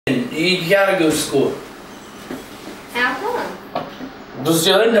You gotta go to school. How come? Just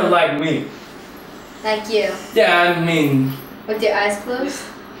you'll end up like me. Like you? Yeah, I mean... With your eyes closed?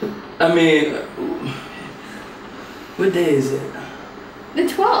 I mean... What day is it? The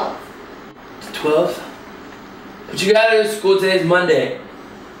 12th. The 12th? But you gotta go to school. Today's Monday.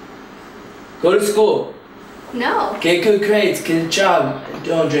 Go to school. No. Get good grades. Get a job.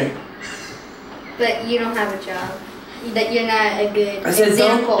 Don't drink. But you don't have a job. That you're not a good I said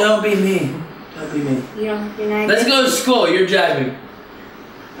example. don't be mean. Don't be mean. You're not. Let's go to school. You're driving.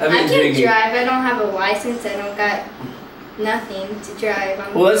 I can drive. I don't have a license. I don't got nothing to drive.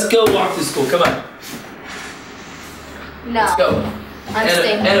 Well, let's go walk to school. Come on. No. Let's go. I'm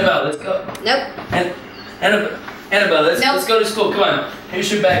staying home. Annabelle, let's go. Nope. Annabelle, let's go to school. Come on.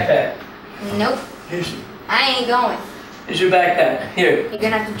 Here's your backpack. Nope. I ain't going. Here's your backpack. Here. You're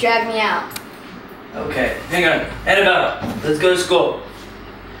gonna have to drag me out. Okay. Hang on. Annabelle, let's go to school.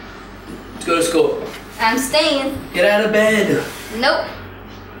 Let's go to school. I'm staying. Get out of bed. Nope.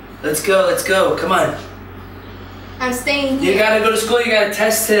 Let's go. Let's go. Come on. I'm staying here. You gotta go to school. You got a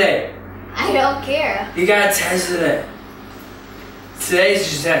test today. I don't care. You got a test today.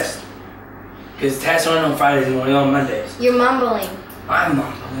 Today's your test. Because tests aren't on Fridays and only on Mondays. You're mumbling. I'm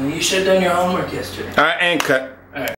mumbling. You should have done your homework yesterday. All right, and cut.